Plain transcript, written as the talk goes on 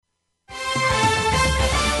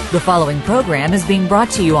The following program is being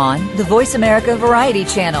brought to you on the Voice America Variety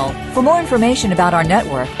Channel. For more information about our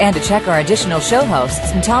network and to check our additional show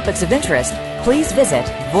hosts and topics of interest, please visit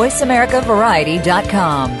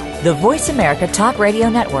voiceamericavariety.com. The Voice America Talk Radio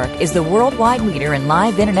Network is the worldwide leader in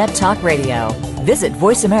live Internet talk radio. Visit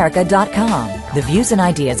voiceamerica.com. The views and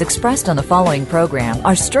ideas expressed on the following program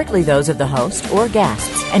are strictly those of the host or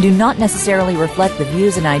guests and do not necessarily reflect the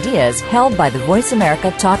views and ideas held by the Voice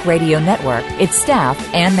America Talk Radio Network, its staff,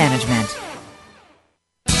 and management.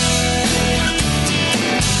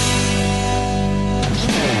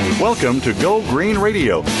 Welcome to Go Green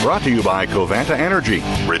Radio, brought to you by Covanta Energy.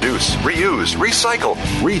 Reduce, reuse, recycle,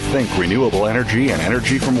 rethink renewable energy and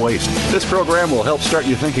energy from waste. This program will help start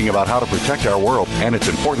you thinking about how to protect our world and its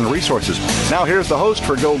important resources. Now here's the host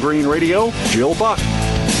for Go Green Radio, Jill Buck.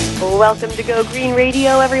 Welcome to Go Green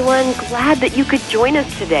Radio, everyone. Glad that you could join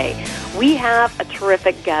us today. We have a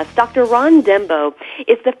terrific guest. Dr. Ron Dembo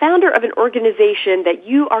is the founder of an organization that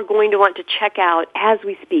you are going to want to check out as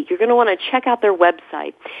we speak. You're going to want to check out their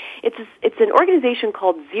website. It's an organization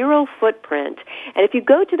called Zerofootprint. And if you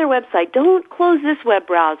go to their website, don't close this web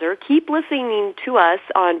browser. Keep listening to us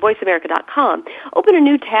on voiceamerica.com. Open a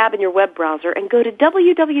new tab in your web browser and go to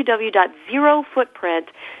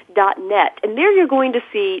www.zerofootprint.net. And there you're going to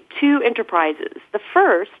see two enterprises. The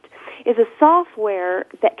first is a software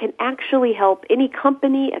that can actually help any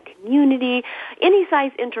company, a community, any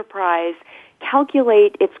size enterprise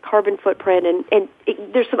calculate its carbon footprint. And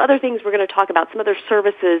there's some other things we're going to talk about, some other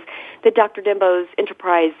services that Dr. Dembo's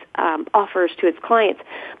enterprise offers to its clients.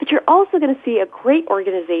 But you're also going to see a great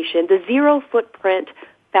organization, the Zerofootprint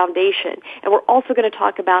Foundation. And we're also going to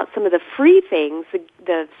talk about some of the free things,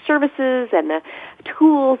 the services and the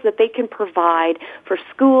tools that they can provide for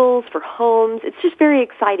schools, for homes. It's just very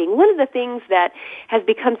exciting. One of the things that has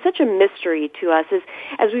become such a mystery to us is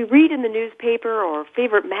as we read in the newspaper or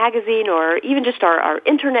favorite magazine or even just our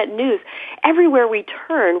internet news, everywhere we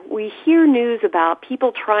turn, we hear news about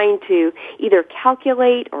people trying to either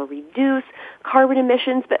calculate or reduce carbon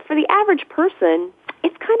emissions. But for the average person,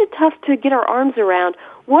 it's kind of tough to get our arms around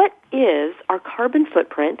what is our carbon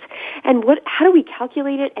footprint and how do we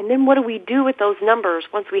calculate it, and then what do we do with those numbers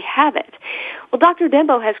once we have it? Well, Dr.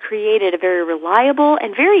 Dembo has created a very reliable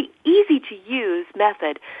and very easy-to-use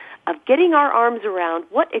method of getting our arms around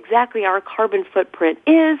what exactly our carbon footprint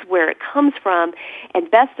is, where it comes from, and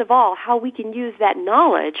best of all, how we can use that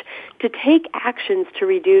knowledge to take actions to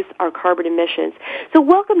reduce our carbon emissions. So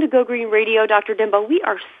welcome to Go Green Radio, Dr. Dembo. We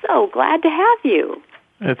are so glad to have you.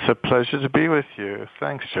 It's a pleasure to be with you.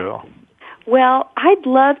 Thanks, Jill. Well, I'd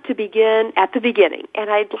love to begin at the beginning,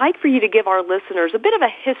 and I'd like for you to give our listeners a bit of a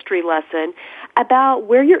history lesson about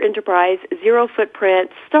where your enterprise,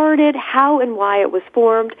 Zerofootprint, started, how and why it was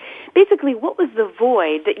formed. Basically, what was the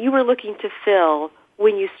void that you were looking to fill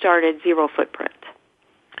when you started Zerofootprint?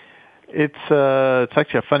 It's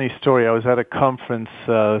actually a funny story. I was at a conference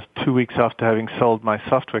 2 weeks after having sold my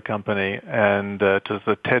software company, and it was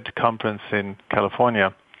the TED conference in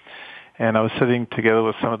California. And I was sitting together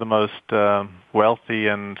with some of the most wealthy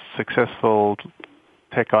and successful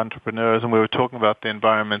tech entrepreneurs, and we were talking about the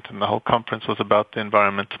environment, and the whole conference was about the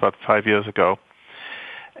environment about 5 years ago.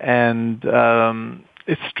 And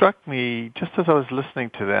it struck me, just as I was listening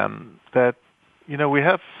to them, that, you know, we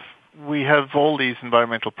have all these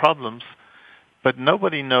environmental problems, but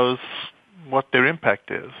nobody knows what their impact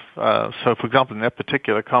is. So, for example, in that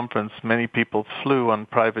particular conference, many people flew on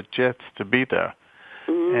private jets to be there.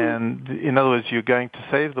 And in other words, you're going to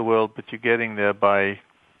save the world, but you're getting there by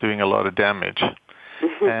doing a lot of damage.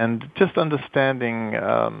 And just understanding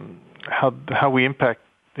how we impact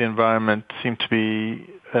the environment seemed to be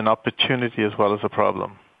an opportunity as well as a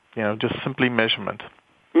problem. You know, just simply measurement.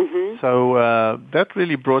 So that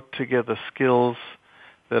really brought together skills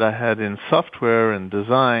that I had in software and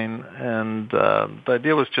design, and the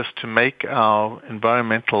idea was just to make our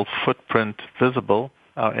environmental footprint visible,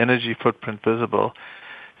 our energy footprint visible,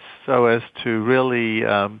 so as to really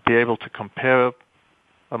be able to compare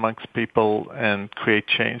amongst people and create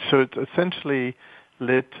change. So it essentially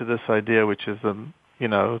led to this idea, which is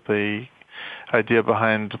the idea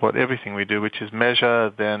behind everything we do, which is measure.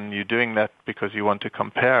 Then you're doing that because you want to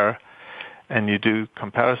compare, and you do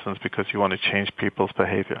comparisons because you want to change people's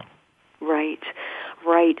behavior. Right.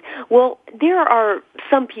 Well, there are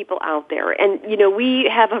some people out there, and, you know, we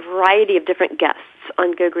have a variety of different guests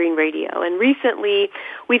on Go Green Radio. And recently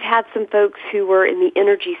we've had some folks who were in the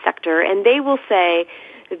energy sector, and they will say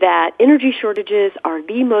that energy shortages are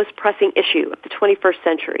the most pressing issue of the 21st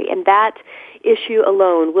century, and that issue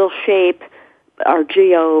alone will shape our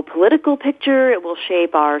geopolitical picture. It will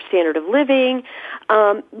shape our standard of living.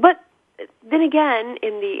 But then again,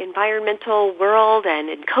 in the environmental world and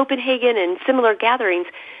in Copenhagen and similar gatherings,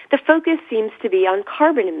 the focus seems to be on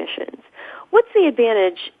carbon emissions. What's the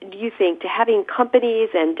advantage, do you think, to having companies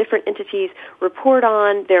and different entities report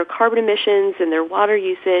on their carbon emissions and their water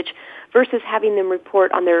usage versus having them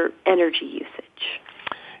report on their energy usage?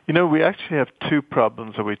 You know, we actually have two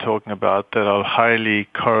problems that we're talking about that are highly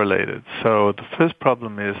correlated. So the first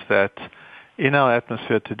problem is that in our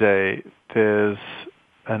atmosphere today, there's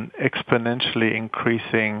an exponentially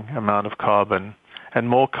increasing amount of carbon, and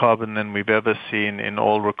more carbon than we've ever seen in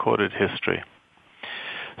all recorded history.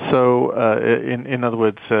 So, in other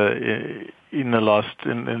words, in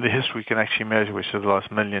the history we can actually measure, which is the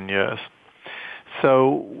last million years.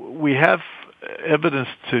 So we have evidence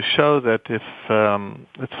to show that if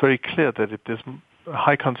it's very clear that if there's a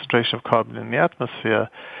high concentration of carbon in the atmosphere,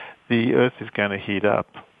 the Earth is going to heat up.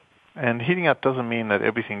 And heating up doesn't mean that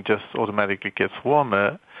everything just automatically gets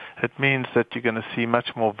warmer. It means that you're going to see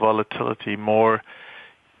much more volatility, more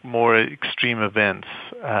extreme events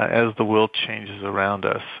as the world changes around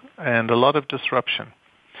us, and a lot of disruption.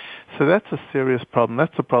 So that's a serious problem.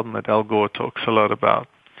 That's the problem that Al Gore talks a lot about.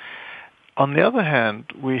 On the other hand,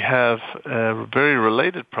 we have a very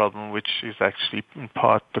related problem, which is actually in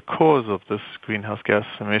part the cause of this greenhouse gas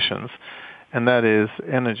emissions, and that is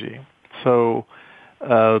energy. So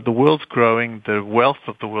the world's growing, the wealth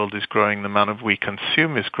of the world is growing, the amount of we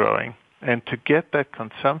consume is growing, and to get that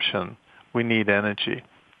consumption, we need energy.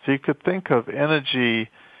 So you could think of energy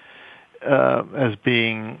as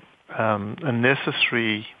being a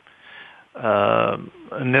necessary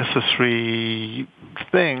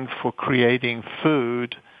thing for creating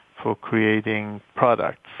food, for creating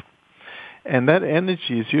products. And that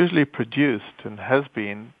energy is usually produced and has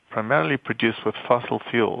been primarily produced with fossil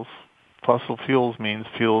fuels. Fossil fuels means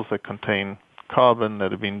fuels that contain carbon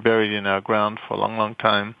that have been buried in our ground for a long, long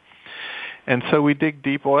time. And so we dig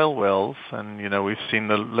deep oil wells, and, you know, we've seen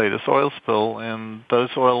the latest oil spill, and those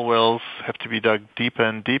oil wells have to be dug deeper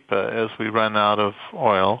and deeper as we run out of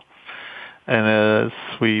oil. And as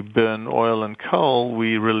we burn oil and coal,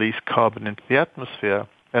 we release carbon into the atmosphere.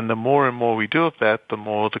 And the more and more we do of that, the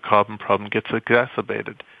more the carbon problem gets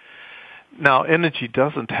exacerbated. Now, energy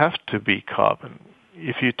doesn't have to be carbon.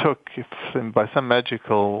 If by some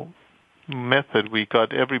magical method we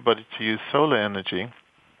got everybody to use solar energy,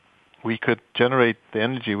 we could generate the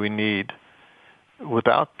energy we need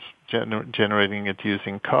without generating it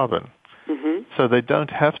using carbon. Mm-hmm. So they don't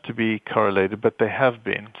have to be correlated, but they have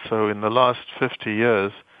been. So in the last 50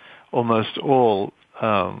 years, almost all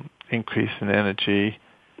increase in energy,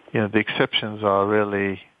 you know, the exceptions are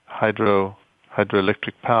really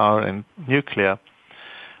hydroelectric power and nuclear.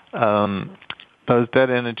 That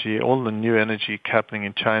energy, all the new energy happening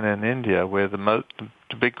in China and India, where the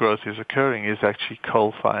big growth is occurring, is actually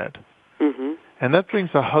coal-fired. Mm-hmm. And that brings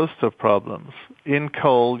a host of problems. In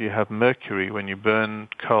coal, you have mercury. When you burn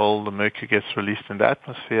coal, the mercury gets released in the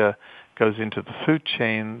atmosphere, goes into the food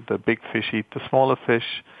chain, the big fish eat the smaller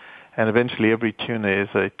fish, and eventually every tuna is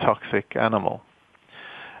a toxic animal.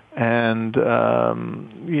 And,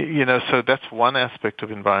 so that's one aspect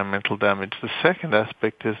of environmental damage. The second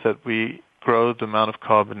aspect is that we grow the amount of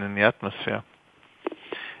carbon in the atmosphere.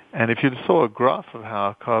 And if you saw a graph of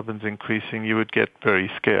how carbon's increasing, you would get very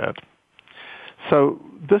scared. So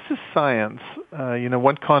this is science.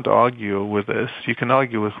 One can't argue with this. You can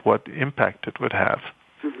argue with what impact it would have.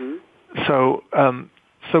 Mm-hmm.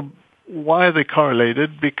 So why are they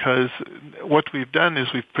correlated? Because what we've done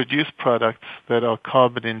is we've produced products that are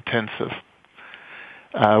carbon intensive.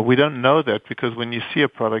 We don't know that because when you see a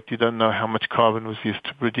product, you don't know how much carbon was used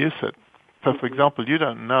to produce it. So, for example, you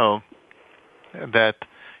don't know that,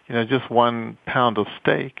 just 1 pound of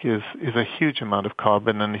steak is a huge amount of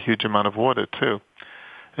carbon and a huge amount of water, too.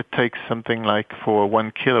 It takes something like, for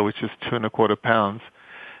 1 kilo, which is 2.25 pounds,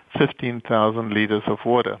 15,000 liters of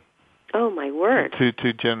water. Oh, my word.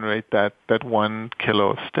 To generate that 1 kilo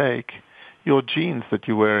of steak. Your jeans that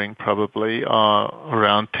you're wearing probably are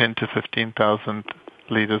around 10 to 15,000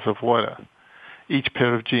 liters of water, each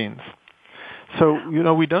pair of jeans. So,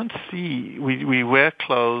 we don't see, we wear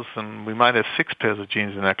clothes and we might have 6 pairs of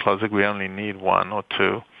jeans in our closet. We only need 1 or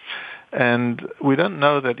 2. And we don't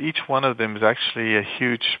know that each one of them is actually a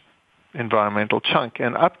huge environmental chunk.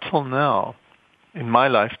 And up till now, in my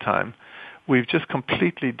lifetime, we've just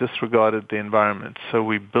completely disregarded the environment. So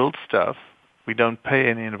we build stuff. We don't pay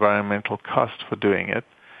any environmental cost for doing it.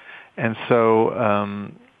 And so,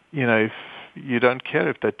 if you don't care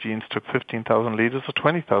if that jeans took 15,000 liters or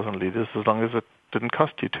 20,000 liters, as long as it didn't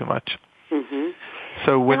cost you too much. Mm-hmm.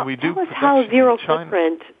 So when we do tell us how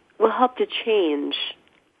Zerofootprint will help to change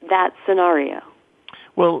that scenario.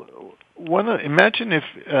 Well, imagine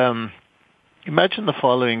the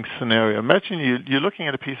following scenario. Imagine you're looking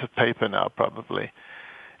at a piece of paper now, probably.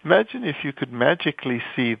 Imagine if you could magically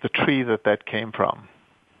see the tree that came from.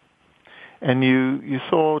 And you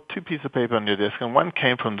saw two pieces of paper on your desk, and one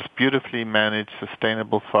came from this beautifully managed,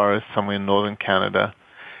 sustainable forest somewhere in northern Canada,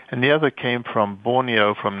 and the other came from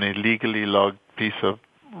Borneo, from an illegally logged piece of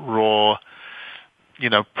raw,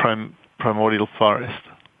 primordial forest.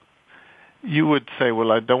 You would say,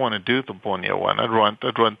 well, I don't want to do the Borneo one. I'd want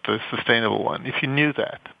the sustainable one. If you knew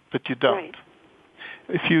that, but you don't. Right.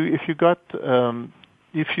 If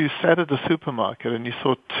you sat at the supermarket and you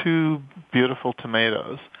saw two beautiful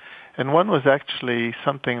tomatoes, and one was actually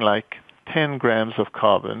something like 10 grams of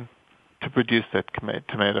carbon to produce that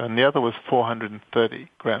tomato, and the other was 430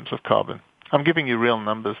 grams of carbon. I'm giving you real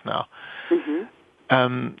numbers now. Mm-hmm.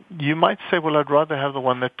 You might say, well, I'd rather have the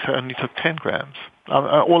one that only took 10 grams.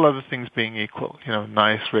 All other things being equal,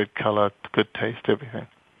 nice red color, good taste, everything.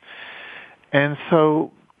 And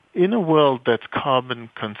so in a world that's carbon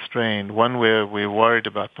constrained, one where we're worried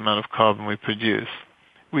about the amount of carbon we produce,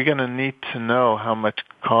 we're going to need to know how much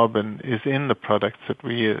carbon is in the products that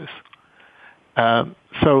we use.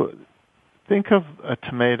 So think of a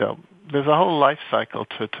tomato. There's a whole life cycle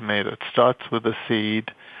to a tomato. It starts with a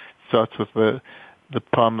seed, starts with the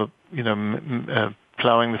palm,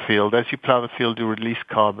 plowing the field. As you plow the field, you release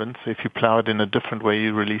carbon. So if you plow it in a different way,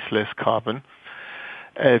 you release less carbon.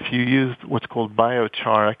 If you use what's called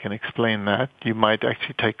biochar, I can explain that. You might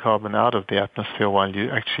actually take carbon out of the atmosphere while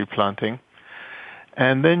you're actually planting.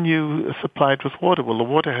 And then you supply it with water. Well, the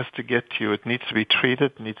water has to get to you. It needs to be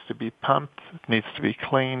treated, it needs to be pumped, it needs to be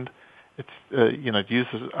cleaned. It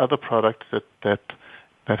uses other products that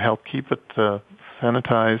help keep it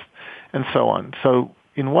sanitized, and so on. So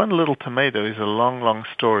in one little tomato is a long, long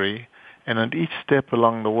story, and at each step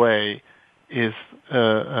along the way is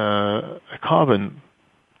a carbon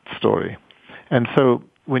story. And so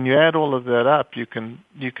when you add all of that up, you can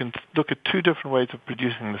look at two different ways of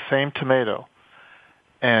producing the same tomato,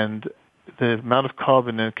 and the amount of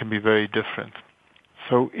carbon in it can be very different.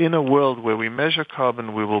 So in a world where we measure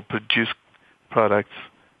carbon, we will produce products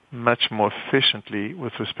much more efficiently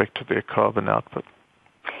with respect to their carbon output.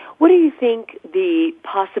 What do you think the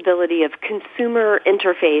possibility of consumer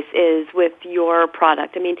interface is with your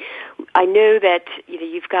product? I mean, I know that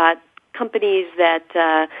you've got companies that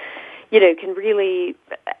can really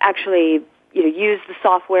actually use the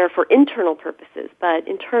software for internal purposes, but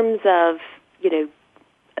in terms of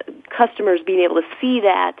customers being able to see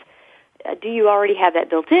that, do you already have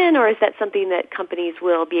that built in, or is that something that companies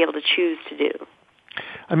will be able to choose to do?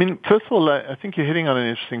 I mean, first of all, I think you're hitting on an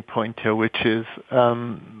interesting point here, which is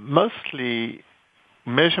mostly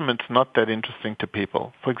measurement's not that interesting to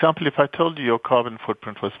people. For example, if I told you your carbon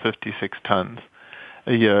footprint was 56 tons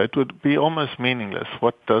a year, it would be almost meaningless.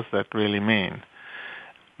 What does that really mean?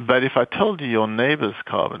 But if I told you your neighbor's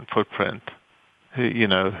carbon footprint,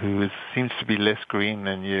 who seems to be less green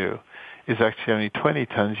than you, is actually only 20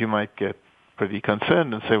 tons, you might get pretty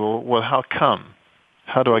concerned and say, well, how come?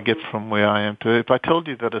 How do I get from where I am to? If I told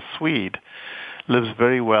you that a Swede lives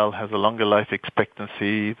very well, has a longer life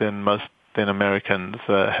expectancy than Americans,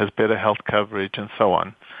 has better health coverage and so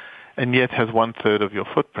on, and yet has 1/3 of your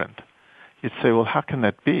footprint, you'd say, well, how can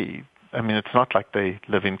that be? I mean, it's not like they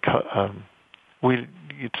live in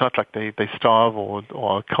it's not like they starve or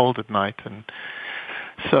are cold at night, and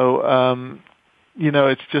so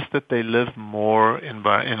it's just that they live more in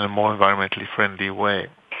a more environmentally friendly way.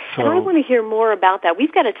 So, and I want to hear more about that.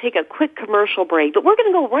 We've got to take a quick commercial break, but we're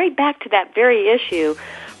going to go right back to that very issue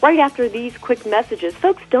right after these quick messages.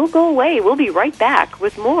 Folks, don't go away. We'll be right back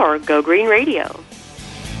with more Go Green Radio.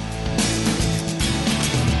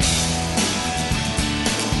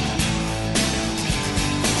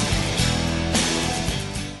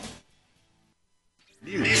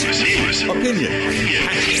 Opinion.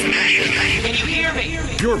 Can you hear me?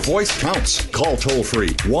 Your voice counts. Call toll free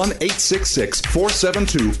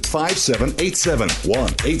 1-866-472-5787.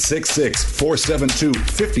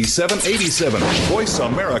 1-866-472-5787.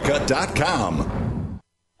 VoiceAmerica.com.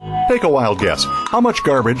 Take a wild guess. How much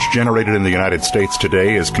garbage generated in the United States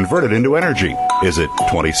today is converted into energy? Is it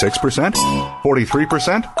 26%,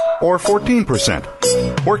 43%, or 14%?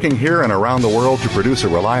 Working here and around the world to produce a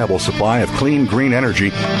reliable supply of clean, green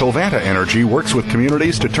energy, Covanta Energy works with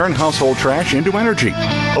communities to turn household trash into energy.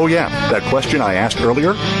 Oh yeah, that question I asked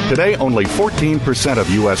earlier? Today, only 14% of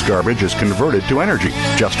U.S. garbage is converted to energy.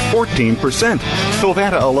 Just 14%.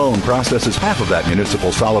 Covanta alone processes half of that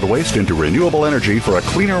municipal solid waste into renewable energy for a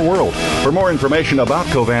cleaner world. For more information about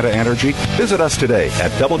Covanta Energy, visit us today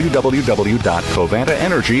at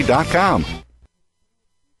www.covantaenergy.com.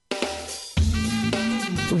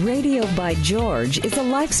 Radio by George is a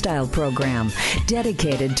lifestyle program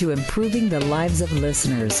dedicated to improving the lives of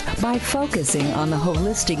listeners by focusing on the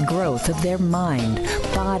holistic growth of their mind,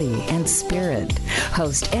 body, and spirit.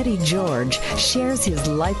 Host Eddie George shares his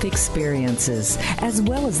life experiences as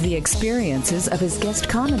well as the experiences of his guest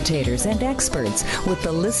commentators and experts with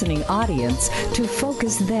the listening audience to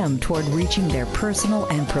focus them toward reaching their personal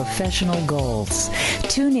and professional goals.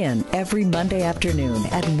 Tune in every Monday afternoon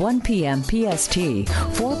at 1 p.m. PST,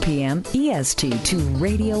 4 p.m. EST to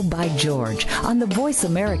Radio by George on the Voice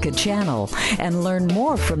America channel and learn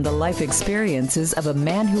more from the life experiences of a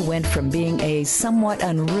man who went from being a somewhat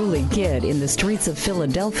unruly kid in the streets of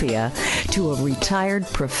Philadelphia to a retired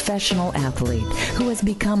professional athlete who has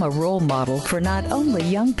become a role model for not only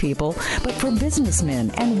young people but for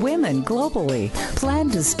businessmen and women globally. Plan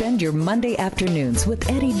to spend your Monday afternoons with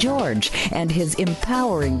Eddie George and his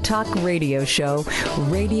empowering talk radio show,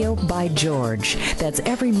 Radio by George. That's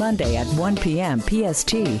every Monday at 1 p.m.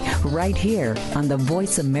 PST, right here on the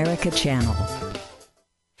Voice America channel.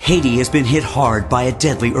 Haiti has been hit hard by a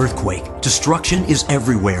deadly earthquake. Destruction is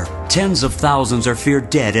everywhere. Tens of thousands are feared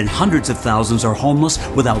dead and hundreds of thousands are homeless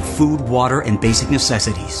without food, water, and basic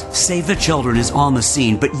necessities. Save the Children is on the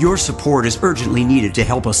scene, but your support is urgently needed to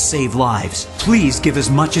help us save lives. Please give as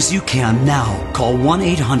much as you can now. Call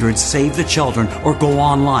 1-800-SAVE-THE-CHILDREN or go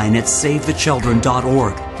online at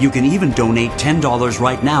SaveTheChildren.org. You can even donate $10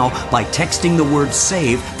 right now by texting the word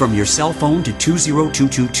SAVE from your cell phone to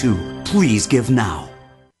 20222. Please give now.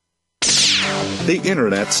 The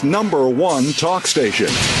Internet's #1 talk station.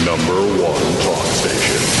 #1 talk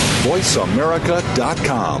station.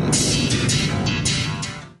 VoiceAmerica.com.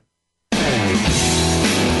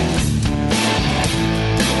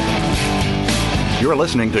 You're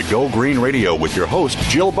listening to Go Green Radio with your host,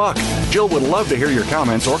 Jill Buck. Jill would love to hear your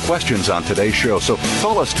comments or questions on today's show, so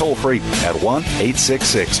call us toll-free at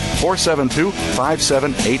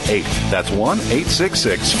 1-866-472-5788. That's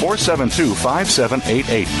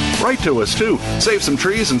 1-866-472-5788. Write to us, too. Save some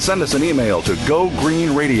trees and send us an email to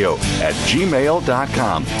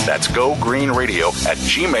gogreenradio@gmail.com. That's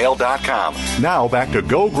gogreenradio@gmail.com. Now back to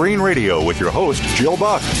Go Green Radio with your host, Jill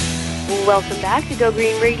Buck. Welcome back to Go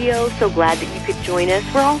Green Radio. So glad that you could join us.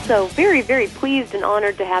 We're also very, very pleased and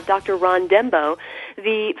honored to have Dr. Ron Dembo,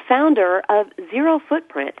 the founder of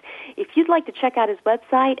Zerofootprint. If you'd like to check out his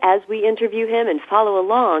website as we interview him and follow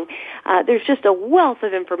along, there's just a wealth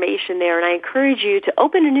of information there, and I encourage you to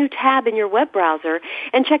open a new tab in your web browser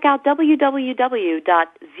and check out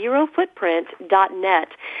www.zerofootprint.net.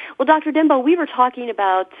 Well, Dr. Dembo, we were talking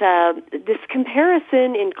about this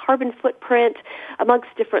comparison in carbon footprint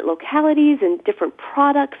amongst different localities and different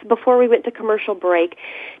products before we went to commercial break.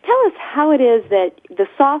 Tell us how it is that the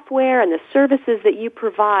software and the services that you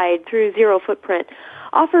provide through Zerofootprint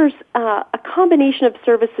offers a combination of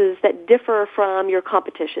services that differ from your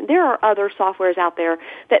competition. There are other softwares out there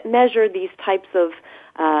that measure these types of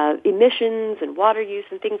emissions and water use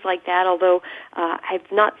and things like that, although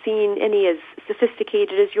I've not seen any as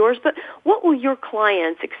sophisticated as yours. But what will your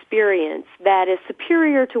clients experience that is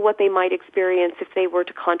superior to what they might experience if they were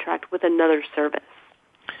to contract with another service?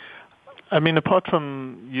 I mean, apart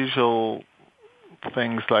from usual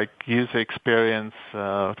things like user experience,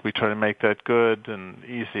 we try to make that good and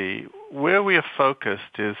easy. Where we are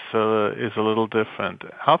focused is a little different.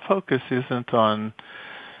 Our focus isn't on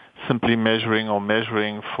simply measuring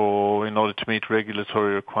in order to meet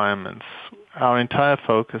regulatory requirements. Our entire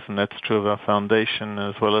focus, and that's true of our foundation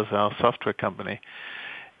as well as our software company,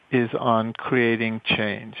 is on creating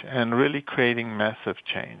change and really creating massive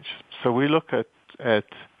change. So we look at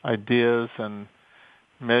ideas and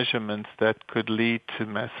measurements that could lead to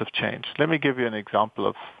massive change. Let me give you an example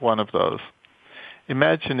of one of those.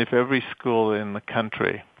 Imagine if every school in the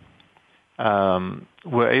country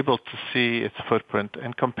were able to see its footprint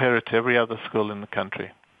and compare it to every other school in the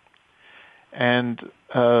country. And,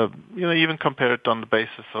 even compare it on the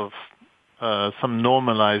basis of some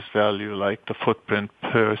normalized value like the footprint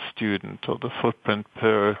per student or the footprint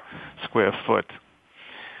per square foot.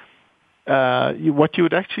 What you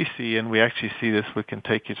would actually see, and we actually see this, we can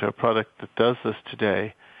take you to a product that does this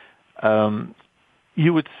today,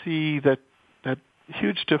 you would see that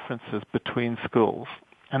huge differences between schools.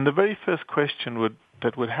 And the very first question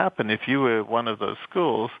that would happen if you were one of those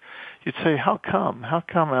schools, you'd say, how come? How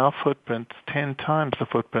come our footprint is 10 times the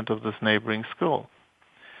footprint of this neighboring school?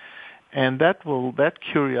 And that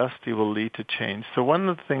curiosity will lead to change. So one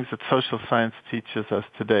of the things that social science teaches us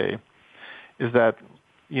today is that,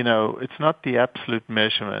 it's not the absolute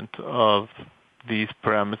measurement of these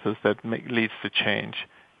parameters that leads to change.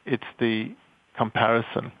 It's the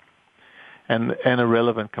comparison. and a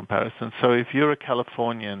relevant comparison. So if you're a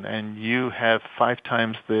Californian and you have 5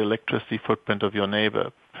 times the electricity footprint of your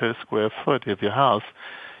neighbor per square foot of your house,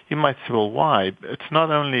 you might say, well, why? It's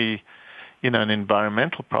not only, an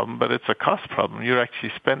environmental problem, but it's a cost problem. You're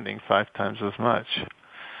actually spending 5 times as much.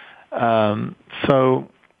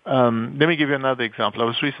 Let me give you another example. I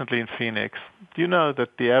was recently in Phoenix. Do you know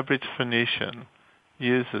that the average Phoenician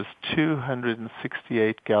uses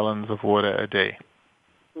 268 gallons of water a day?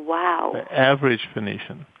 Wow. The average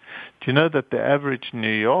Phoenician. Do you know that the average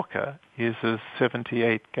New Yorker uses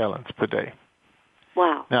 78 gallons per day?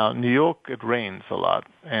 Wow. Now, New York, it rains a lot,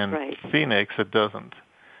 and right. Phoenix, it doesn't.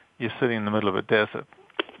 You're sitting in the middle of a desert.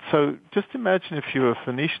 So just imagine if you were a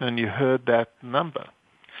Phoenician and you heard that number.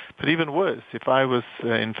 But even worse, if I was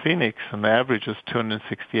in Phoenix and the average was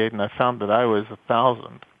 268 and I found that I was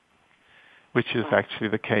 1,000, which is actually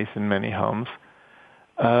the case in many homes,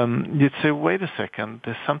 you'd say, wait a second,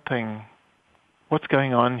 there's something, what's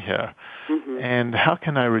going on here? Mm-hmm. And how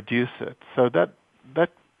can I reduce it? So that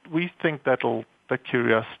we think that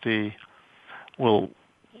curiosity will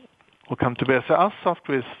come to bear. So our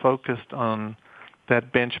software is focused on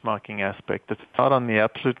that benchmarking aspect. It's not on the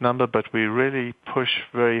absolute number, but we really push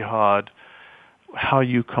very hard how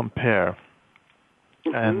you compare.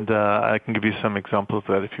 Mm-hmm. And I can give you some examples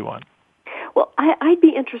of that if you want. Well, I'd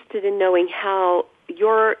be interested in knowing how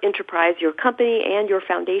your enterprise, your company, and your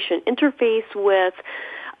foundation interface with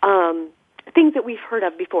things that we've heard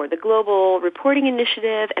of before, the Global Reporting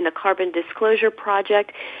Initiative and the Carbon Disclosure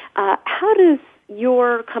Project. How does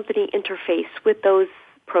your company interface with those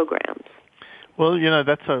programs? Well,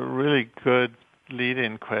 that's a really good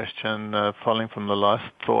lead-in question following from the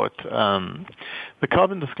last thought. The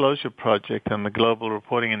Carbon Disclosure Project and the Global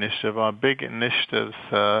Reporting Initiative are big initiatives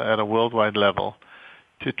at a worldwide level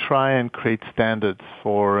to try and create standards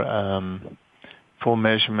for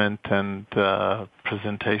measurement and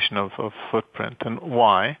presentation of footprint. And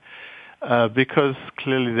why? Because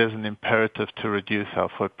clearly there's an imperative to reduce our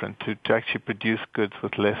footprint, to actually produce goods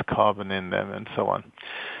with less carbon in them and so on.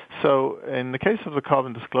 So in the case of the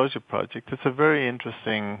Carbon Disclosure Project, it's a very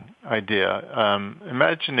interesting idea.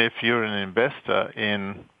 Imagine if you're an investor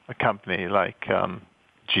in a company like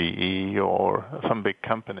GE or some big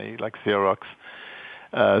company like Xerox.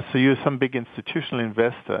 So you're some big institutional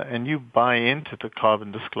investor and you buy into the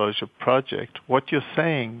Carbon Disclosure Project. What you're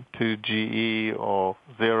saying to GE or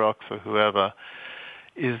Xerox or whoever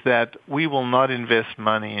is that we will not invest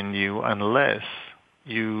money in you unless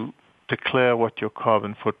you declare what your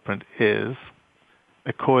carbon footprint is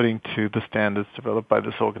according to the standards developed by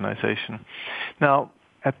this organization. Now,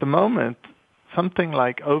 at the moment, something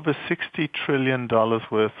like over $60 trillion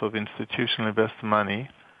worth of institutional investor money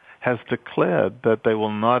has declared that they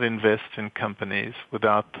will not invest in companies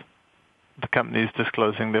without the companies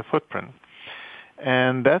disclosing their footprint.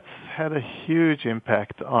 And that's had a huge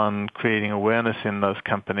impact on creating awareness in those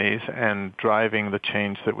companies and driving the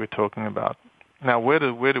change that we're talking about. Now, where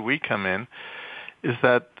do we come in is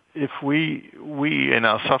that if we in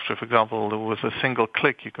our software, for example, there was a single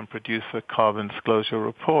click, you can produce a carbon disclosure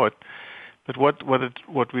report. But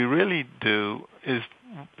what we really do is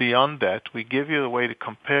beyond that, we give you a way to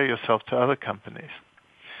compare yourself to other companies.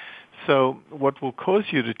 So what will cause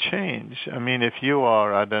you to change, if you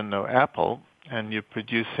are, Apple, and you're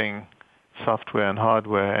producing software and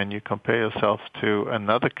hardware, and you compare yourself to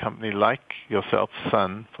another company like yourself,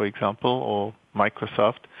 Sun, for example, or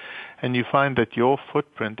Microsoft, and you find that your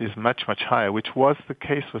footprint is much, much higher, which was the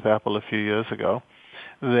case with Apple a few years ago,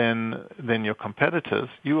 than your competitors,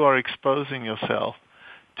 you are exposing yourself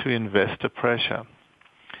to investor pressure.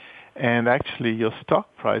 And actually, your stock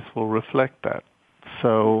price will reflect that.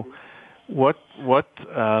 So what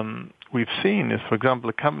we've seen is, for example,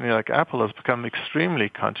 a company like Apple has become extremely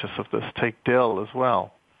conscious of this. Take Dell as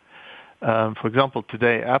well. For example,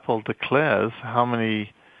 today Apple declares how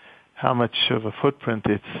much of a footprint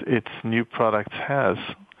its new products has.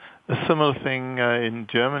 A similar thing in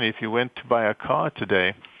Germany. If you went to buy a car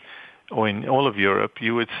today, or in all of Europe,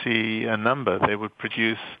 you would see a number. They would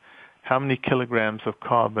produce how many kilograms of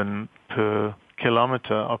carbon per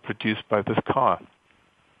kilometer are produced by this car.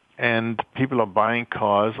 And people are buying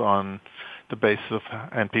cars on the basis of,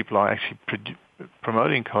 and people are actually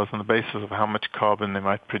promoting cars on the basis of how much carbon they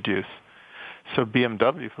might produce. So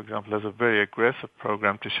BMW, for example, has a very aggressive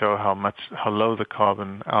program to show how low the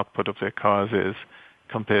carbon output of their cars is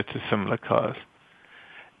compared to similar cars.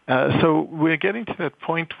 So we're getting to that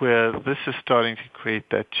point where this is starting to create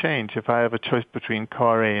that change. If I have a choice between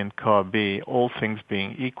car A and car B, all things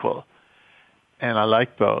being equal, and I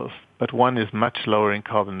like both, but one is much lower in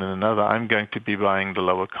carbon than another, I'm going to be buying the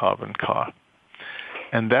lower carbon car.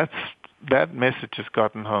 And that's that message has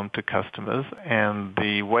gotten home to customers, and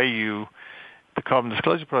the Carbon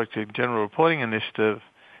Disclosure Project General Reporting Initiative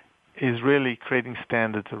is really creating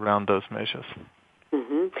standards around those measures.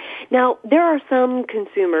 Mm-hmm. Now, there are some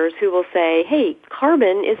consumers who will say, hey,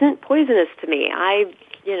 carbon isn't poisonous to me. I,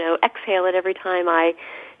 exhale it every time I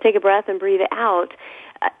take a breath and breathe it out.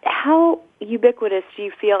 How ubiquitous do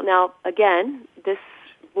you feel? Now, again, this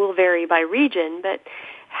will vary by region, but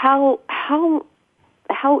how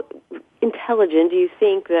intelligent do you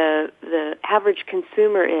think the average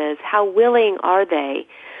consumer is? How willing are they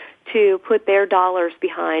to put their dollars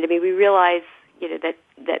behind? I mean, we realize,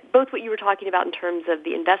 that both what you were talking about in terms of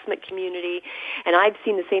the investment community, and I've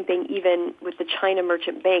seen the same thing even with the China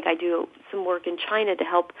Merchant Bank. I do some work in China to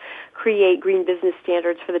help create green business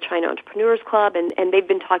standards for the China Entrepreneurs Club, and they've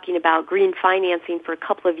been talking about green financing for a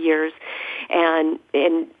couple of years and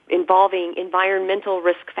involving environmental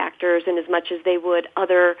risk factors in as much as they would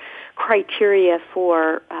other criteria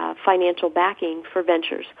for financial backing for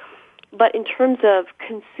ventures. But in terms of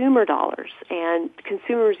consumer dollars and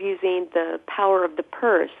consumers using the power of the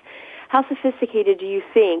purse, how sophisticated do you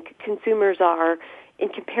think consumers are in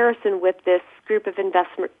comparison with this group of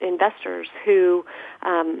investors who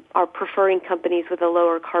are preferring companies with a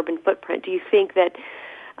lower carbon footprint? Do you think that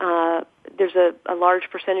there's a large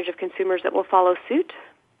percentage of consumers that will follow suit?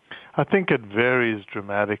 I think it varies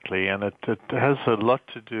dramatically, and it has a lot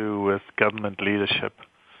to do with government leadership.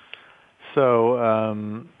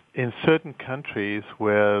 So in certain countries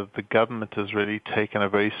where the government has really taken a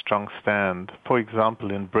very strong stand, for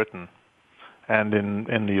example, in Britain and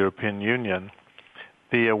in the European Union,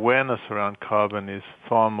 the awareness around carbon is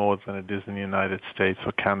far more than it is in the United States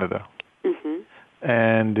or Canada. Mm-hmm.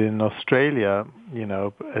 And in Australia,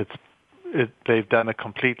 they've done a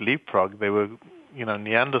complete leapfrog. They were,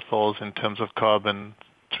 Neanderthals in terms of carbon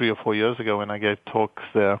 3 or 4 years ago when I gave talks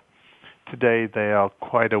there. Today, they are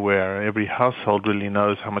quite aware. Every household really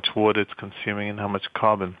knows how much water it's consuming and how much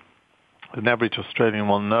carbon. An average Australian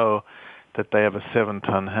will know that they have a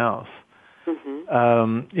 7-ton house.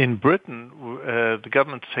 Mm-hmm. In Britain, the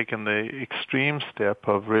government's taken the extreme step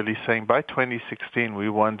of really saying by 2016 we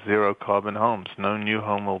want zero carbon homes. No new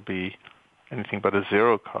home will be anything but a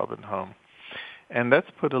zero carbon home. And that's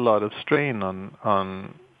put a lot of strain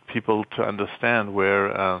on people to understand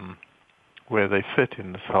where they fit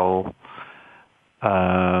in this whole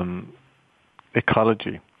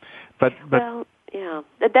ecology. But well, yeah,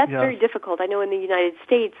 that's very difficult. I know in the United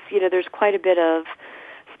States, there's quite a bit of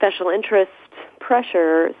special interest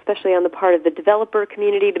pressure, especially on the part of the developer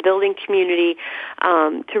community, the building community,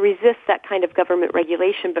 to resist that kind of government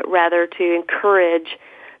regulation, but rather to encourage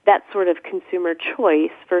that sort of consumer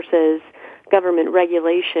choice versus government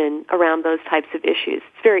regulation around those types of issues.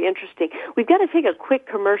 It's very interesting. We've got to take a quick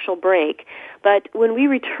commercial break, but when we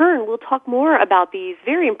return, we'll talk more about these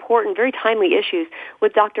very important, very timely issues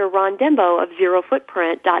with Dr. Ron Dembo of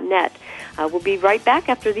Zerofootprint.net. We'll be right back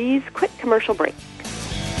after these quick commercial breaks.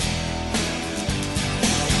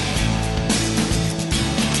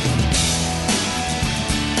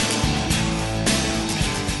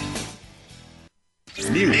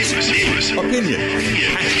 News, opinion,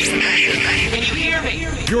 Can you hear me?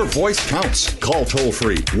 your voice counts. Call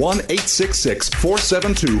toll-free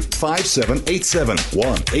 1-866-472-5787.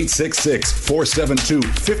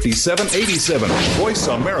 1-866-472-5787.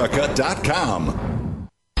 VoiceAmerica.com.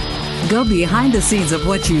 Go behind the scenes of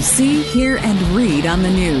what you see, hear, and read on the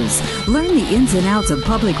news. Learn the ins and outs of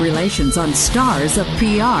public relations on Stars of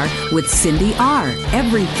PR with Cindy R.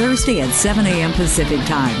 every Thursday at 7 a.m. Pacific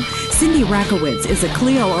Time. Cindy Rakowitz is a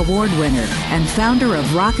Clio Award winner and founder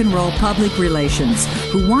of Rock and Roll Public Relations,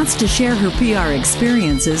 who wants to share her PR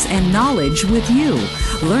experiences and knowledge with you.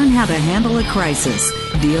 Learn how to handle a crisis,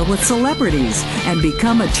 deal with celebrities, and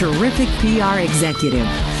become a terrific PR executive.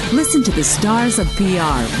 Listen to the Stars of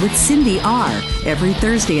PR with Cindy R. every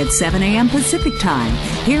Thursday at 7 a.m. Pacific Time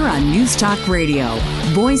here on News Talk Radio,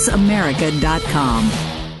 VoiceAmerica.com.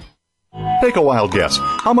 Take a wild guess.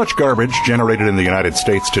 How much garbage generated in the United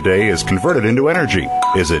States today is converted into energy?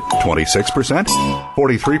 Is it 26%,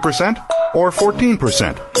 43%, or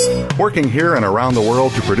 14%? Working here and around the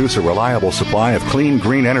world to produce a reliable supply of clean,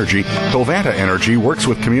 green energy, Covanta Energy works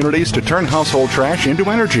with communities to turn household trash into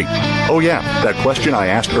energy. Oh yeah, that question I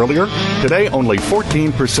asked earlier? Today, only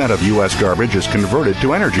 14% of U.S. garbage is converted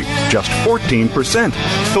to energy. Just 14%.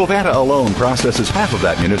 Covanta alone processes half of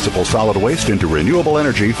that municipal solid waste into renewable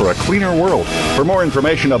energy for a cleaner world. For more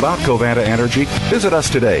information about Covanta Energy, visit us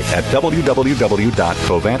today at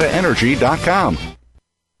www.covantaenergy.com.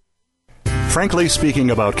 Frankly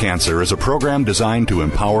Speaking About Cancer is a program designed to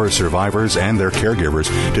empower survivors and their caregivers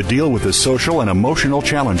to deal with the social and emotional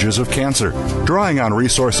challenges of cancer. Drawing on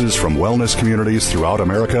resources from wellness communities throughout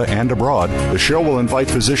America and abroad, the show will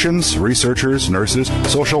invite physicians, researchers, nurses,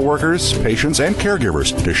 social workers, patients, and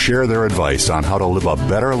caregivers to share their advice on how to live a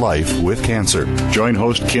better life with cancer. Join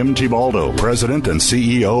host Kim Tibaldo, President and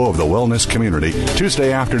CEO of the Wellness Community,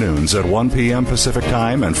 Tuesday afternoons at 1 p.m. Pacific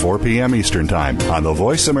Time and 4 p.m. Eastern Time on the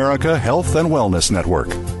Voice America Health and Wellness Network.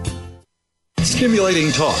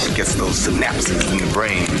 Stimulating talk gets those synapses in the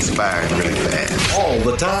brain firing really fast. All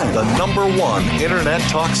the time. The #1 Internet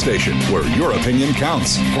talk station where your opinion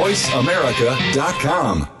counts.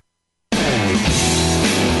 VoiceAmerica.com.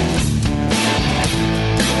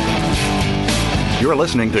 You're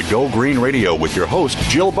listening to Go Green Radio with your host,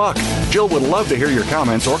 Jill Buck. Jill would love to hear your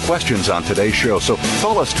comments or questions on today's show, so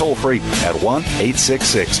call us toll-free at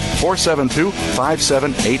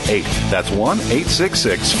 1-866-472-5788. That's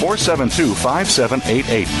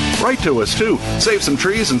 1-866-472-5788. Write to us, too. Save some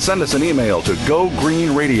trees and send us an email to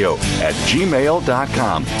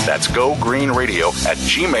gogreenradio@gmail.com. That's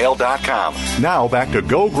gogreenradio@gmail.com. Now, back to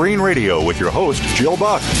Go Green Radio with your host, Jill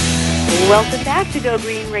Buck. Welcome back to Go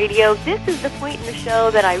Green Radio. This is the point in the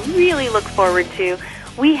show that I really look forward to.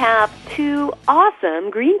 We have two awesome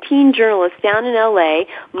green teen journalists down in L.A.,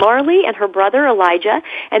 Marley and her brother Elijah,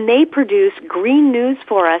 and they produce green news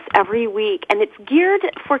for us every week. And it's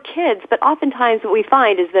geared for kids, but oftentimes what we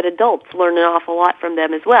find is that adults learn an awful lot from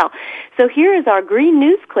them as well. So here is our green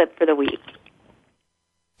news clip for the week.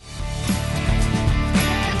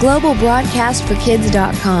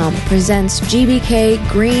 GlobalBroadcastForKids.com presents GBK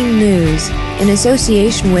Green News in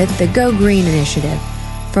association with the Go Green Initiative.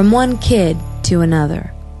 From one kid to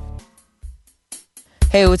another.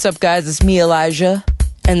 Hey, what's up, guys? It's me, Elijah.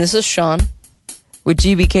 And this is Sean. With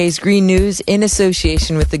GBK's Green News in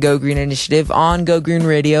association with the Go Green Initiative on Go Green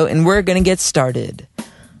Radio, and we're going to get started.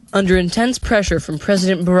 Under intense pressure from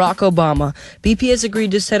President Barack Obama, BP has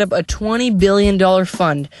agreed to set up a $20 billion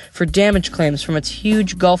fund for damage claims from its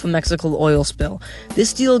huge Gulf of Mexico oil spill.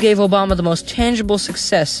 This deal gave Obama the most tangible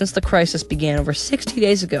success since the crisis began over 60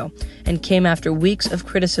 days ago and came after weeks of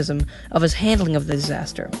criticism of his handling of the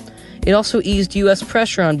disaster. It also eased U.S.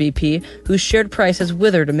 pressure on BP, whose share price has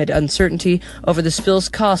withered amid uncertainty over the spill's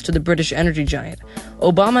cost to the British energy giant.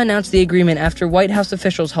 Obama announced the agreement after White House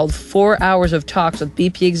officials held 4 hours of talks with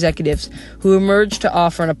BP executives who emerged to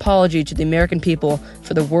offer an apology to the American people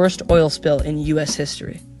for the worst oil spill in U.S.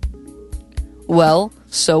 history. Well,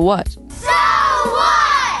 so what? So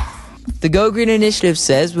what? The Go Green Initiative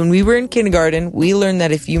says when we were in kindergarten, we learned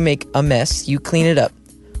that if you make a mess, you clean it up.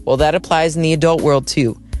 Well, that applies in the adult world,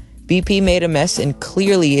 too. BP made a mess, and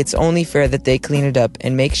clearly it's only fair that they clean it up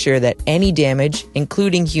and make sure that any damage,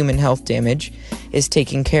 including human health damage, is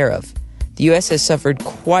taken care of. The U.S. has suffered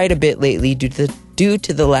quite a bit lately due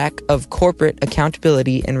to the lack of corporate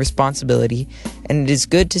accountability and responsibility, and it is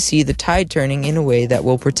good to see the tide turning in a way that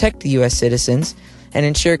will protect the U.S. citizens and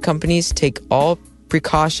ensure companies take all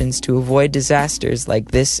precautions to avoid disasters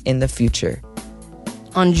like this in the future.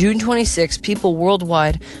 On June 26, people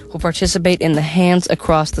worldwide will participate in the Hands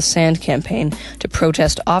Across the Sand campaign to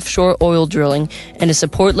protest offshore oil drilling and to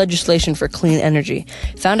support legislation for clean energy.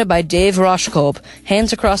 Founded by Dave Roshkolb,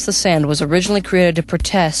 Hands Across the Sand was originally created to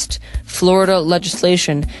protest Florida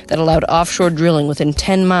legislation that allowed offshore drilling within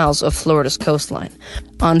 10 miles of Florida's coastline.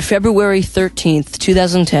 On February 13th,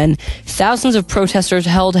 2010, thousands of protesters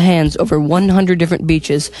held hands over 100 different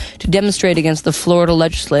beaches to demonstrate against the Florida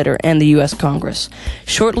legislature and the U.S. Congress.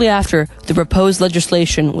 Shortly after, the proposed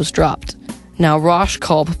legislation was dropped. Now,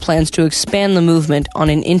 Roshkolb plans to expand the movement on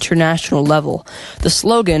an international level. The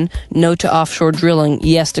slogan, "No to offshore drilling,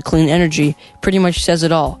 yes to clean energy," pretty much says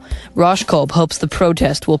it all. Roshkolb hopes the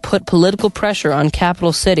protest will put political pressure on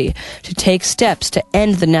Capital City to take steps to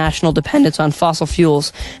end the national dependence on fossil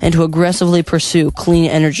fuels and to aggressively pursue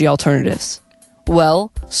clean energy alternatives.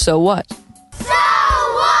 Well, so what? So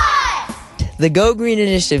what? The Go Green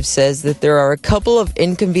Initiative says that there are a couple of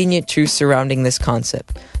inconvenient truths surrounding this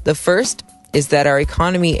concept. The first is that our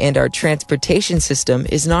economy and our transportation system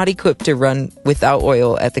is not equipped to run without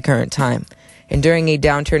oil at the current time. And during a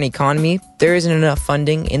downturn economy, there isn't enough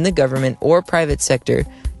funding in the government or private sector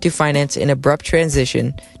to finance an abrupt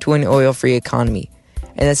transition to an oil-free economy.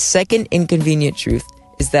 And the second inconvenient truth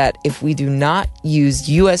is that if we do not use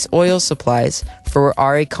U.S. oil supplies for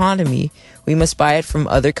our economy, we must buy it from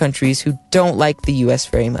other countries who don't like the U.S.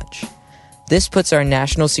 very much. This puts our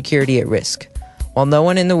national security at risk. While no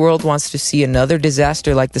one in the world wants to see another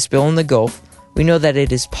disaster like the spill in the Gulf, we know that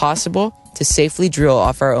it is possible to safely drill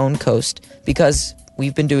off our own coast because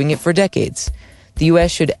we've been doing it for decades. The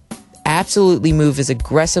U.S. should absolutely move as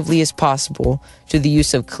aggressively as possible to the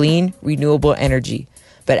use of clean, renewable energy.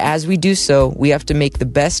 But as we do so, we have to make the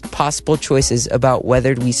best possible choices about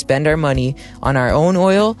whether we spend our money on our own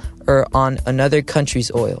oil or on another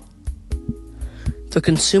country's oil. The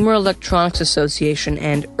Consumer Electronics Association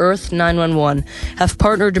and Earth 911 have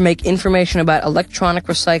partnered to make information about electronic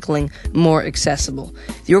recycling more accessible.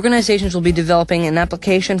 The organizations will be developing an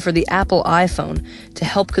application for the Apple iPhone to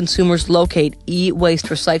help consumers locate e-waste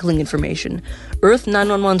recycling information. Earth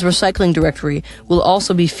 911's recycling directory will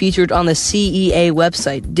also be featured on the CEA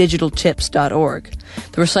website, digitaltips.org.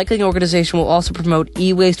 The recycling organization will also promote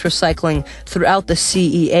e-waste recycling throughout the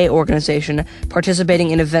CEA organization,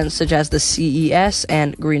 participating in events such as the CES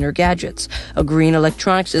and Greener Gadgets, a green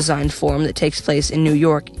electronics design forum that takes place in New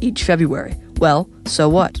York each February. Well, so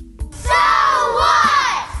what? So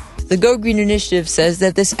what? The Go Green Initiative says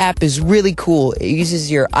that this app is really cool. It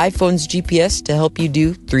uses your iPhone's GPS to help you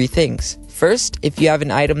do 3 things. First, if you have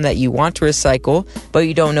an item that you want to recycle, but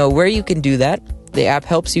you don't know where you can do that, the app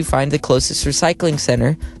helps you find the closest recycling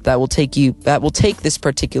center that will take this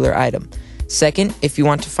particular item. Second, if you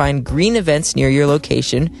want to find green events near your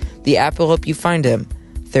location, the app will help you find them.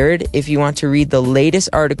 Third, if you want to read the latest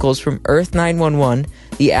articles from Earth 911,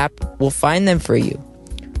 the app will find them for you.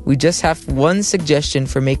 We just have one suggestion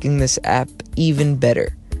for making this app even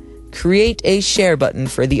better. Create a share button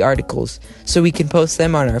for the articles so we can post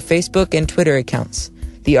them on our Facebook and Twitter accounts.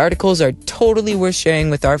 The articles are totally worth sharing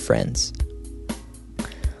with our friends.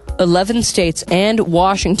 11 states and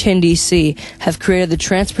Washington, D.C. have created the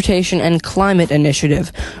Transportation and Climate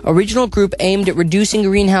Initiative, a regional group aimed at reducing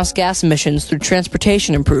greenhouse gas emissions through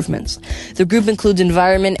transportation improvements. The group includes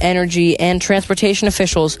environment, energy, and transportation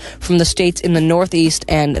officials from the states in the Northeast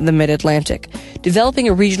and the Mid-Atlantic. Developing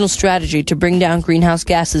a regional strategy to bring down greenhouse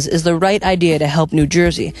gases is the right idea to help New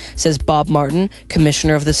Jersey, says Bob Martin,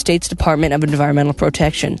 Commissioner of the state's Department of Environmental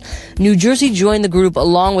Protection. New Jersey joined the group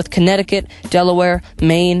along with Connecticut, Delaware,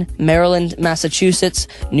 Maine, Maryland, Massachusetts,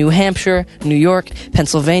 New Hampshire, New York,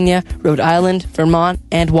 Pennsylvania, Rhode Island, Vermont,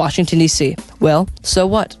 and Washington, D.C. Well, so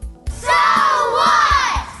what? So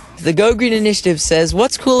what? The Go Green Initiative says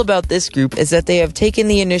what's cool about this group is that they have taken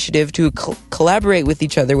the initiative to collaborate with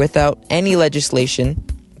each other without any legislation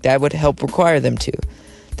that would help require them to.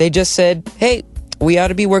 They just said, hey, we ought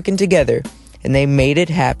to be working together, and they made it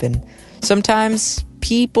happen. Sometimes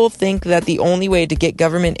people think that the only way to get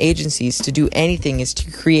government agencies to do anything is to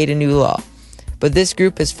create a new law. But this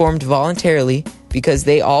group has formed voluntarily because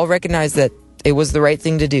they all recognize that it was the right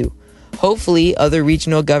thing to do. Hopefully, other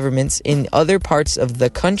regional governments in other parts of the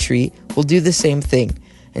country will do the same thing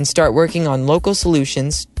and start working on local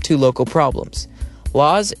solutions to local problems.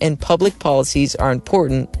 Laws and public policies are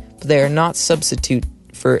important, but they are not substitute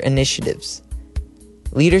for initiatives,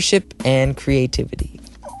 leadership, and creativity.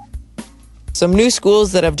 Some new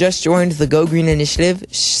schools that have just joined the Go Green Initiative: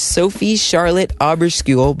 Sophie Charlotte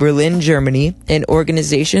Oberschule, Berlin, Germany, and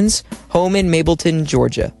organizations Home in Mableton,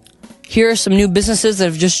 Georgia. Here are some new businesses that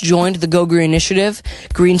have just joined the Go Green Initiative: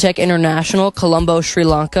 Green Tech International, Colombo, Sri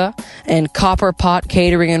Lanka, and Copper Pot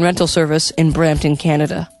Catering and Rental Service in Brampton,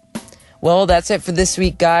 Canada. Well, that's it for this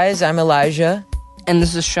week, guys. I'm Elijah. And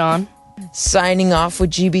this is Sean. Signing off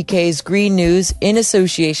with GBK's Green News in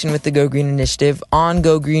association with the Go Green Initiative on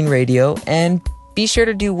Go Green Radio. And be sure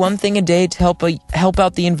to do one thing a day to help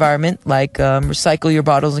out the environment, like recycle your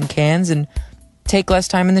bottles and cans and take less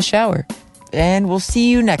time in the shower. And we'll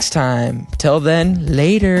see you next time. Till then,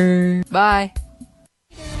 later. Bye.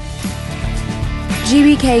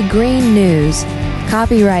 GBK Green News.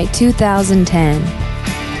 Copyright 2010.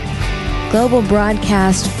 Global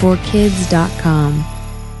Broadcast for Kids.com.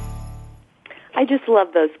 I just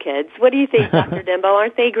love those kids. What do you think, Dr. Dembo?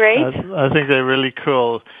 Aren't they great? I think they're really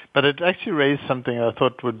cool. But it actually raised something I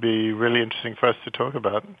thought would be really interesting for us to talk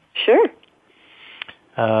about. Sure.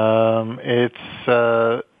 I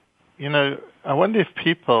wonder if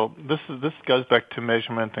people, this goes back to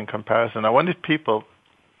measurement and comparison. I wonder if people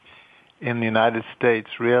in the United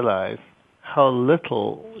States realize how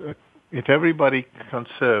little, if everybody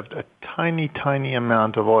conserved a tiny, tiny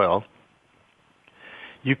amount of oil,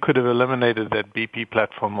 you could have eliminated that BP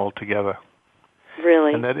platform altogether.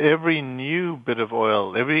 Really? And that every new bit of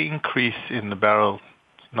oil, every increase in the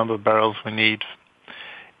number of barrels we need,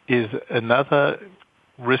 is another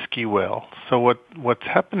risky well. So what's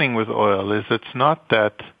happening with oil is it's not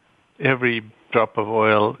that every drop of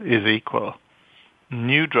oil is equal.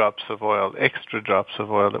 New drops of oil, extra drops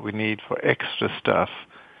of oil that we need for extra stuff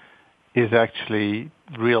is actually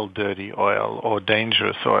real dirty oil or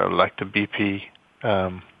dangerous oil, like the BP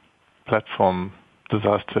platform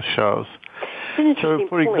disaster shows. It's an interesting So,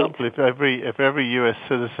 for point. example, if every U.S.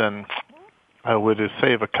 citizen were to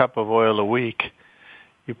save a cup of oil a week,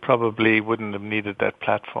 you probably wouldn't have needed that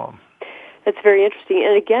platform. That's very interesting.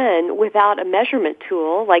 And again, without a measurement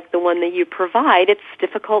tool like the one that you provide, it's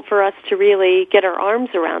difficult for us to really get our arms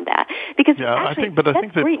around that. Because I think the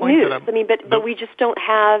great point news. that but we just don't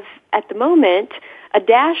have at the moment a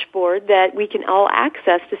dashboard that we can all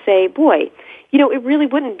access to say, boy, it really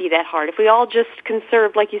wouldn't be that hard if we all just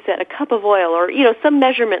conserved, like you said, a cup of oil or, some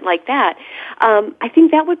measurement like that. I think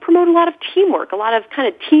that would promote a lot of teamwork, a lot of kind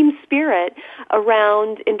of team spirit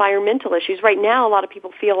around environmental issues. Right now, a lot of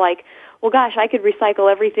people feel like, well, gosh, I could recycle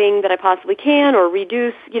everything that I possibly can or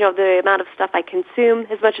reduce, the amount of stuff I consume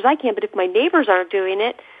as much as I can. But if my neighbors aren't doing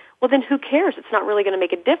it, well, then who cares? It's not really going to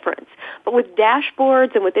make a difference. But with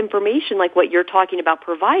dashboards and with information like what you're talking about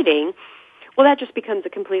providing, well, that just becomes a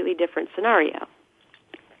completely different scenario.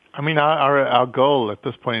 I mean, our goal at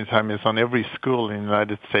this point in time is on every school in the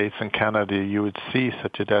United States and Canada, you would see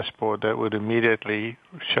such a dashboard that would immediately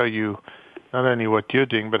show you not only what you're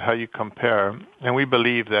doing, but how you compare. And we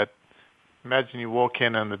believe that, imagine you walk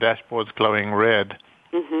in and the dashboard's glowing red,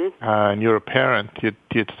 and you're a parent,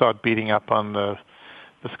 you'd start beating up on the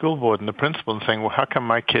school board and the principal and saying, well, how come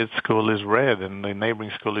my kid's school is red and the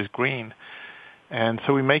neighboring school is green? And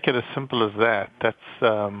so we make it as simple as that. That's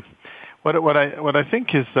what I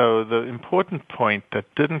think is, though, the important point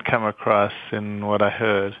that didn't come across in what I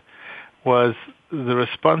heard was the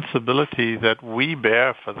responsibility that we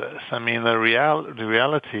bear for this. I mean, the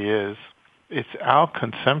reality is it's our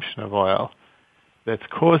consumption of oil that's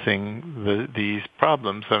causing these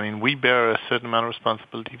problems. I mean, we bear a certain amount of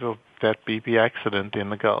responsibility for that BP accident in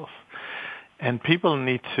the Gulf. And people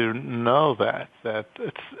need to know that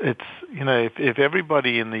it's if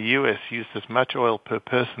everybody in the U.S. used as much oil per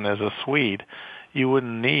person as a Swede, you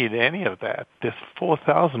wouldn't need any of that. There's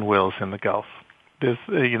 4,000 wells in the Gulf. There's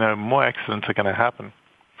more accidents are going to happen.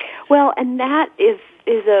 Well, and that is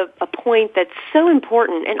a point that's so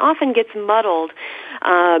important and often gets muddled.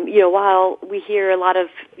 While we hear a lot of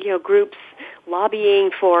groups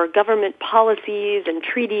lobbying for government policies and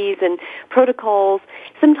treaties and protocols,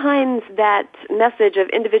 sometimes that message of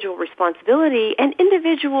individual responsibility and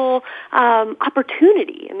individual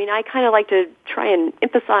opportunity, I mean, I kind of like to try and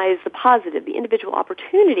emphasize the positive, the individual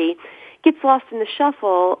opportunity, gets lost in the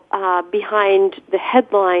shuffle behind the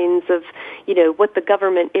headlines of, what the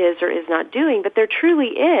government is or is not doing. But there truly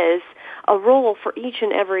is a role for each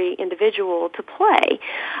and every individual to play.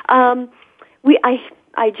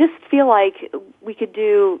 I just feel like we could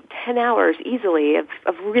do 10 hours easily of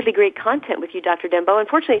really great content with you, Dr. Dembo.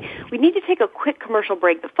 Unfortunately, we need to take a quick commercial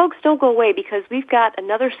break. But folks, don't go away because we've got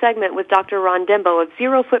another segment with Dr. Ron Dembo of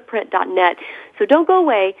Zerofootprint.net. So don't go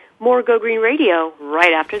away. More Go Green Radio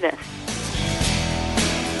right after this.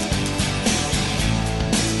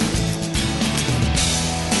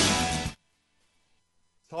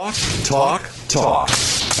 Talk.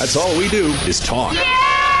 That's all we do is talk.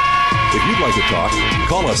 If you'd like to talk,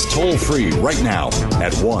 call us toll-free right now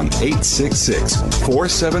at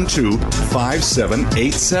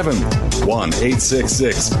 1-866-472-5787.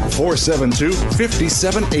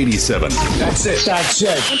 1-866-472-5787. That's it.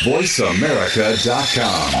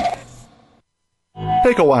 VoiceAmerica.com.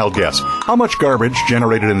 Take a wild guess. How much garbage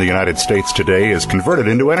generated in the United States today is converted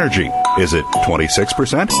into energy? Is it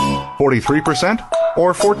 26%, 43%,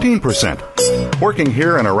 or 14%? Working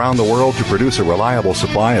here and around the world to produce a reliable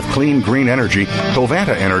supply of clean, green energy,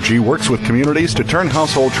 Covanta Energy works with communities to turn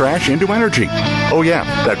household trash into energy. Oh yeah,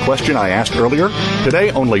 that question I asked earlier? Today,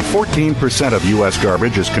 only 14% of U.S.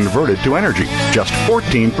 garbage is converted to energy. Just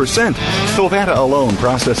 14%. Covanta alone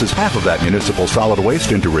processes half of that municipal solid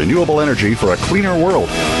waste into renewable energy for a cleaner world.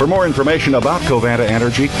 For more information about Covanta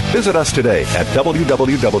Energy, visit us today at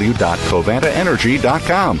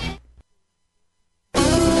www.covantaenergy.com.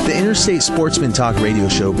 The Interstate Sportsman Talk radio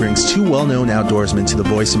show brings two well-known outdoorsmen to the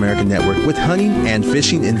Voice America Network with hunting and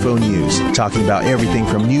fishing info news, talking about everything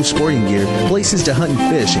from new sporting gear, places to hunt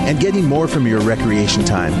and fish, and getting more from your recreation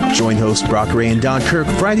time. Join hosts Brock Ray and Don Kirk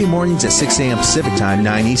Friday mornings at 6 a.m. Pacific Time,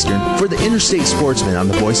 9 Eastern, for the Interstate Sportsman on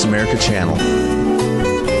the Voice America channel.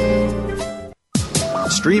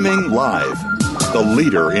 Streaming live, the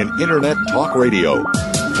leader in Internet talk radio,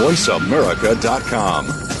 VoiceAmerica.com.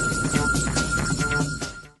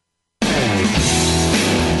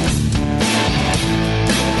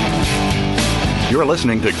 You're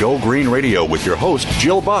listening to Go Green Radio with your host,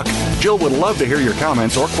 Jill Buck. Jill would love to hear your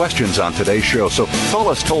comments or questions on today's show, so call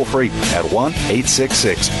us toll-free at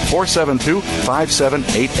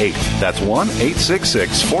 1-866-472-5788. That's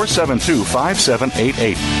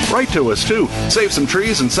 1-866-472-5788. Write to us, too. Save some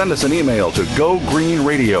trees and send us an email to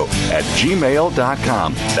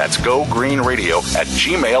gogreenradio@gmail.com. That's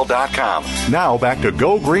gogreenradio@gmail.com. Now back to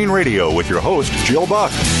Go Green Radio with your host, Jill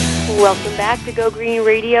Buck. Welcome back to Go Green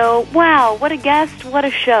Radio. Wow, what a guest, what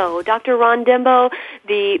a show. Dr. Ron Dembo,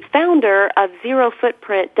 the founder of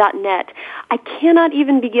Zerofootprint.net. I cannot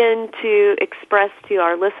even begin to express to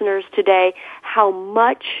our listeners today how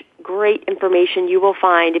much great information you will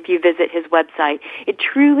find if you visit his website. It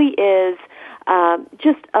truly is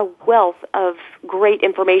just a wealth of great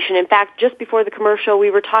information. In fact, just before the commercial, we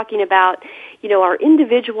were talking about, our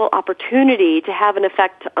individual opportunity to have an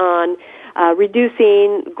effect on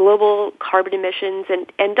reducing global carbon emissions.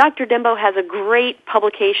 And Dr. Dembo has a great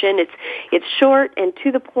publication. It's short and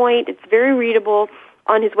to the point. It's very readable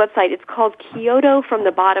on his website. It's called Kyoto from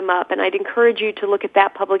the Bottom Up, and I'd encourage you to look at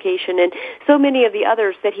that publication and so many of the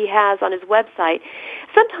others that he has on his website.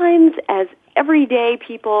 Sometimes as everyday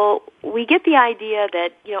people, we get the idea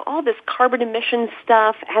that, all this carbon emission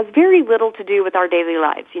stuff has very little to do with our daily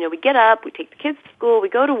lives. We get up, we take the kids to school, we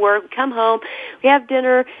go to work, we come home, we have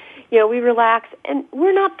dinner, we relax, and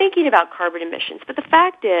we're not thinking about carbon emissions. But the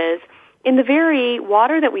fact is, in the very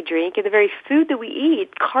water that we drink, in the very food that we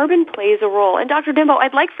eat, carbon plays a role. And Dr. Dembo,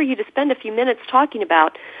 I'd like for you to spend a few minutes talking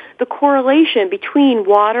about the correlation between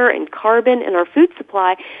water and carbon in our food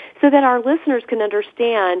supply so that our listeners can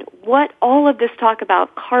understand what all of this talk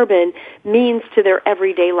about carbon means to their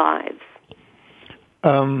everyday lives.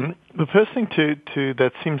 The first thing to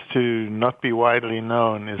that seems to not be widely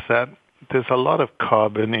known is that there's a lot of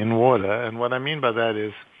carbon in water. And what I mean by that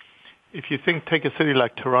is, if you take a city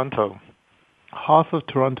like Toronto, half of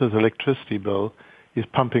Toronto's electricity bill is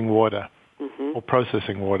pumping water or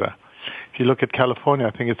processing water. If you look at California,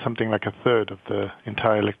 I think it's something like a third of the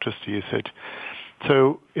entire electricity usage.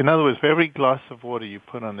 So, in other words, for every glass of water you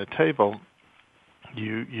put on the table,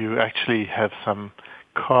 you actually have some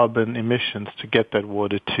carbon emissions to get that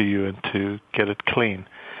water to you and to get it clean.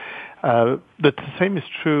 The same is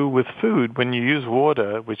true with food. When you use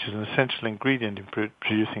water, which is an essential ingredient in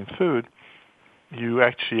producing food, you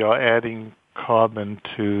actually are adding carbon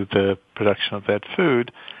to the production of that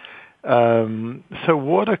food. So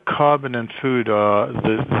water, carbon, and food are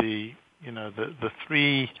the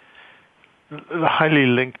three highly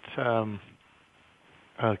linked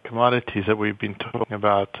commodities that we've been talking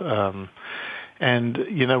about. And,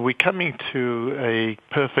 we're coming to a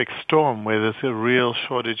perfect storm where there's a real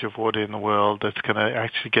shortage of water in the world that's going to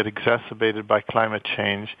actually get exacerbated by climate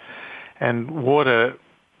change. And water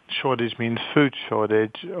shortage means food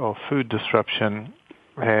shortage or food disruption.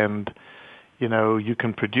 And, you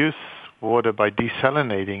can produce water by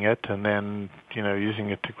desalinating it and then, using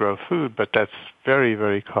it to grow food, but that's very,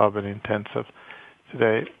 very carbon intensive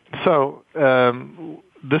today. So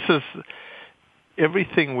this is...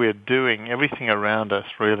 Everything we're doing, everything around us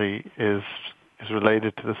really is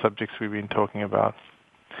related to the subjects we've been talking about.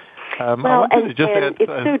 It's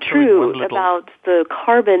so true about the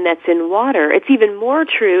carbon that's in water. It's even more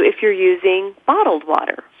true if you're using bottled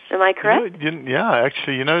water. Am I correct?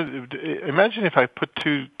 Actually, imagine if I put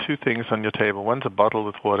two things on your table. One's a bottle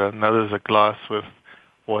with water, another's a glass with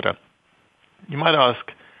water. You might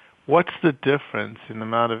ask, what's the difference in the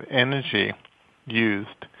amount of energy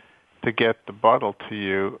used to get the bottle to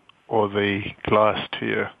you or the glass to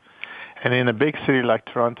you? And in a big city like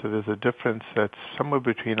Toronto, there's a difference that's somewhere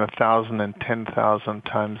between 1,000 and 10,000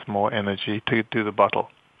 times more energy to do the bottle.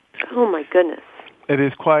 Oh, my goodness. It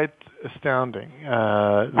is quite astounding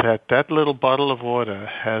that little bottle of water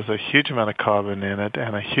has a huge amount of carbon in it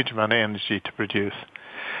and a huge amount of energy to produce.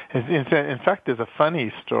 In fact, there's a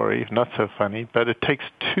funny story, not so funny, but it takes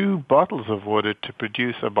 2 bottles of water to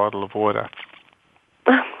produce a bottle of water.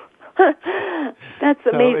 That's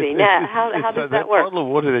amazing. How does that work? That bottle of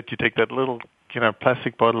water that you take, that little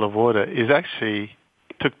plastic bottle of water,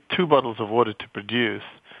 took 2 bottles of water to produce.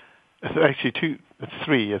 It's actually 2. It's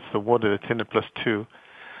 3. It's the water that's in it plus 2,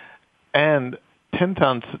 and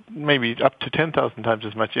 10,000, maybe up to 10,000 times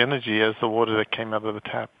as much energy as the water that came out of the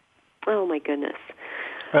tap. Oh my goodness.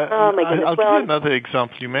 I'll give you another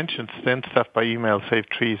example. You mentioned send stuff by email, save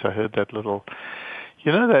trees. I heard that little.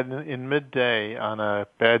 You know that in midday on a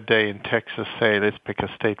bad day in Texas, say, let's pick a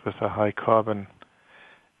state with a high carbon,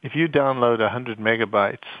 if you download 100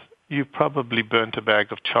 megabytes, you've probably burnt a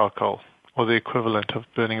bag of charcoal, or the equivalent of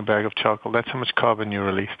burning a bag of charcoal. That's how much carbon you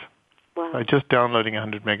released by just downloading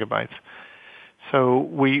 100 megabytes. So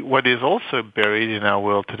what is also buried in our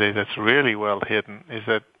world today that's really well hidden is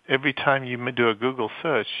that every time you do a Google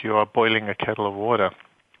search, you are boiling a kettle of water.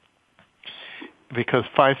 Because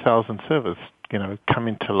 5,000 servers, come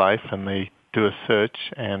into life and they do a search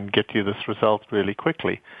and get you this result really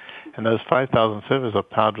quickly. And those 5,000 servers are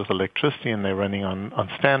powered with electricity and they're running on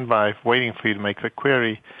standby, waiting for you to make the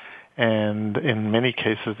query. And in many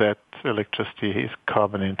cases, that electricity is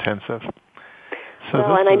carbon intensive.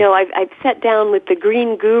 Well, and I know I've sat down with the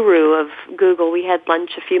green guru of Google. We had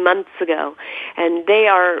lunch a few months ago, and they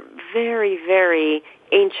are very, very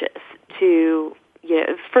anxious to,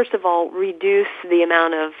 first of all, reduce the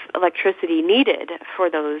amount of electricity needed for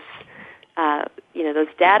those those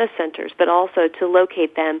data centers, but also to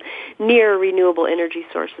locate them near renewable energy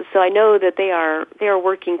sources. So I know that they are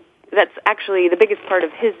working. That's actually the biggest part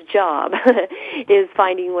of his job is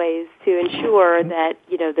finding ways to ensure that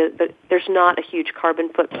there's not a huge carbon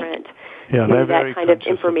footprint in that kind of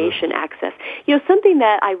information access. Something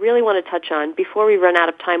that I really want to touch on before we run out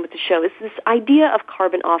of time with the show is this idea of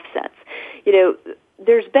carbon offsets.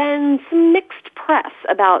 There's been some mixed press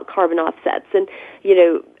about carbon offsets, and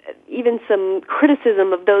even some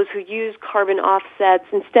criticism of those who use carbon offsets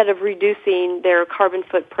instead of reducing their carbon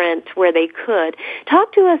footprint where they could.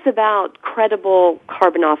 Talk to us about credible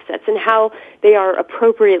carbon offsets and how they are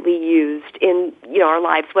appropriately used in our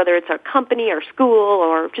lives, whether it's our company, our school,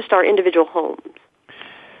 or just our individual homes.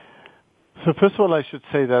 So first of all, I should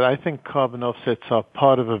say that I think carbon offsets are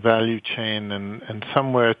part of a value chain and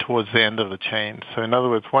somewhere towards the end of the chain. So in other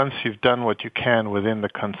words, once you've done what you can within the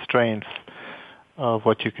constraints of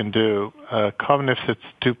what you can do, carbon offsets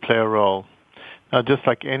do play a role. Now, just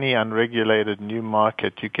like any unregulated new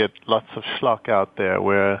market, you get lots of schlock out there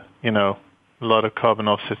where, a lot of carbon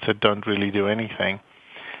offsets that don't really do anything.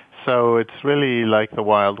 So it's really like the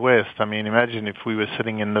Wild West. I mean, imagine if we were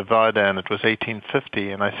sitting in Nevada and it was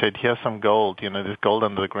 1850 and I said, here's some gold, there's gold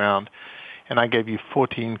under the ground, and I gave you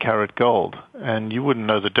 14-karat gold. And you wouldn't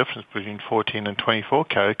know the difference between 14 and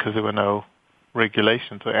 24-karat because there were no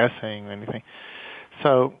regulations or assaying or anything.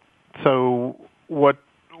 So what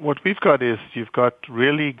we've got is you've got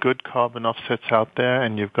really good carbon offsets out there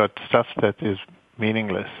and you've got stuff that is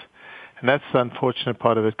meaningless. And that's the unfortunate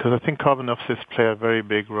part of it because I think carbon offsets play a very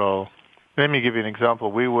big role. Let me give you an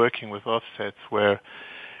example. We're working with offsets where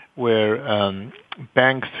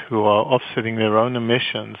banks who are offsetting their own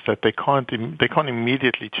emissions that they can't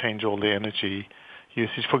immediately change all the energy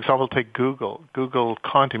usage. For example, take Google. Google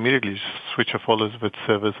can't immediately switch off all of its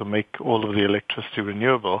servers or make all of the electricity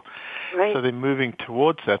renewable. Right. So they're moving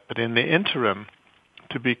towards that. But in the interim,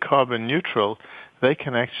 to be carbon neutral, they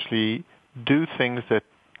can actually do things that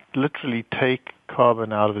literally take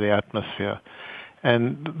carbon out of the atmosphere.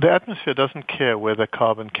 And the atmosphere doesn't care where the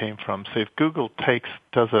carbon came from. So if Google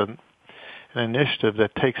does an initiative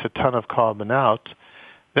that takes a ton of carbon out,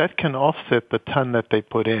 that can offset the ton that they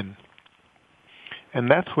put in.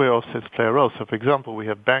 And that's where offsets play a role. So, for example, we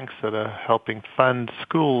have banks that are helping fund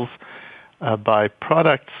schools by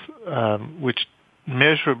products which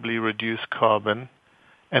measurably reduce carbon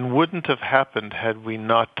and wouldn't have happened had we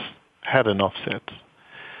not had an offset.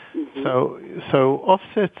 Mm-hmm. So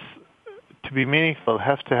offsets, to be meaningful,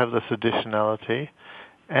 have to have this additionality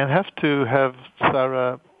and have to have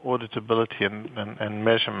thorough auditability and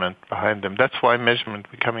measurement behind them. That's why measurement,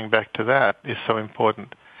 coming back to that, is so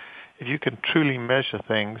important. If you can truly measure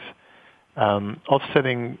things,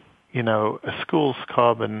 offsetting, a school's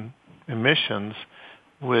carbon emissions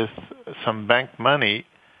with some bank money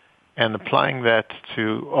and applying that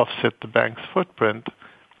to offset the bank's footprint,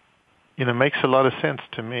 makes a lot of sense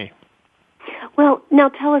to me. Well, now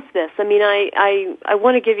tell us this. I mean, I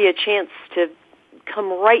want to give you a chance to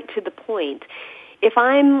come right to the point. If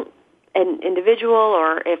I'm an individual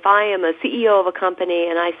or if I am a CEO of a company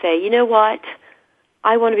and I say, you know what,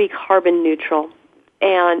 I want to be carbon neutral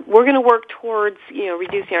and we're going to work towards,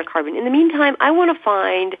 reducing our carbon. In the meantime, I want to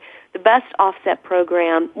find the best offset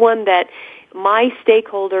program, one that my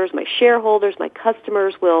stakeholders, my shareholders, my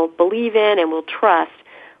customers will believe in and will trust.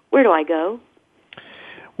 Where do I go?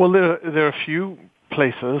 Well, there are a few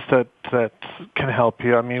places that can help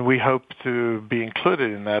you. I mean, we hope to be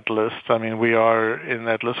included in that list. I mean, we are in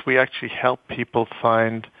that list. We actually help people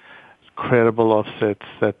find credible offsets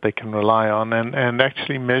that they can rely on and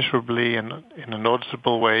actually measurably and in an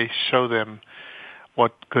auditable way show them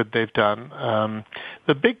what good they've done.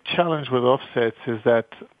 The big challenge with offsets is that,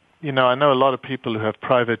 I know a lot of people who have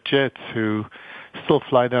private jets who still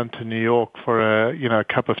fly down to New York for a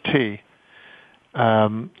cup of tea,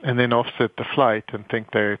 and then offset the flight and think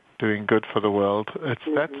they're doing good for the world.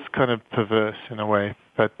 That's kind of perverse in a way.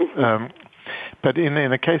 But in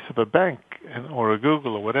the case of a bank, or a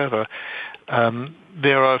Google or whatever.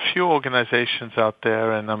 There are a few organizations out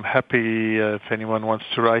there, and I'm happy if anyone wants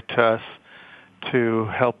to write to us to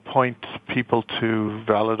help point people to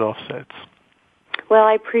valid offsets. Well,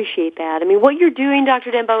 I appreciate that. I mean, what you're doing,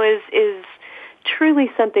 Dr. Dembo, is truly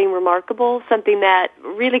something remarkable, something that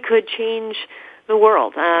really could change the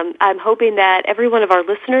world. I'm hoping that every one of our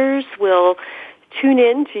listeners will tune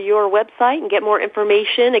in to your website and get more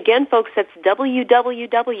information. Again, folks, that's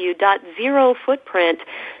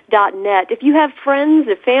www.zerofootprint.net. If you have friends,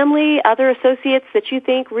 a family, other associates that you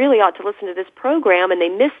think really ought to listen to this program and they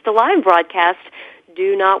missed the live broadcast,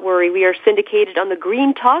 do not worry. We are syndicated on the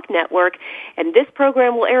Green Talk Network, and this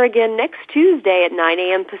program will air again next Tuesday at 9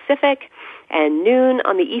 a.m. Pacific and noon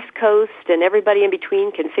on the East Coast, and everybody in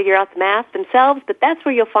between can figure out the math themselves, but that's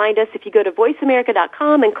where you'll find us. If you go to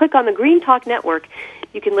voiceamerica.com and click on the Green Talk Network,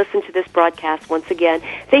 you can listen to this broadcast once again.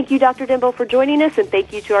 Thank you, Dr. Dembo, for joining us, and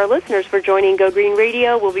thank you to our listeners for joining Go Green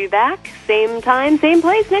Radio. We'll be back, same time, same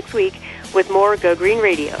place next week with more Go Green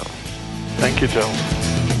Radio. Thank you, Joe.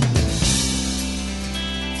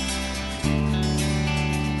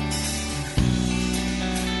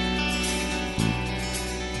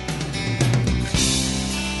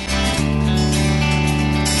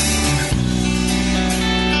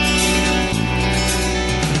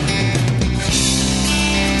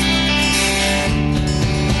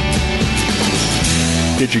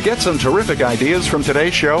 Did you get some terrific ideas from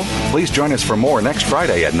today's show? Please join us for more next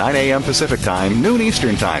Friday at 9 a.m. Pacific Time, noon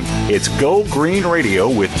Eastern Time. It's Go Green Radio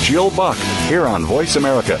with Jill Buck here on Voice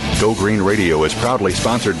America. Go Green Radio is proudly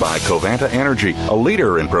sponsored by Covanta Energy, a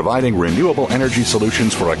leader in providing renewable energy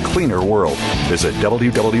solutions for a cleaner world. Visit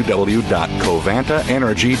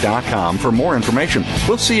www.covantaenergy.com for more information.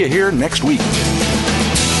 We'll see you here next week.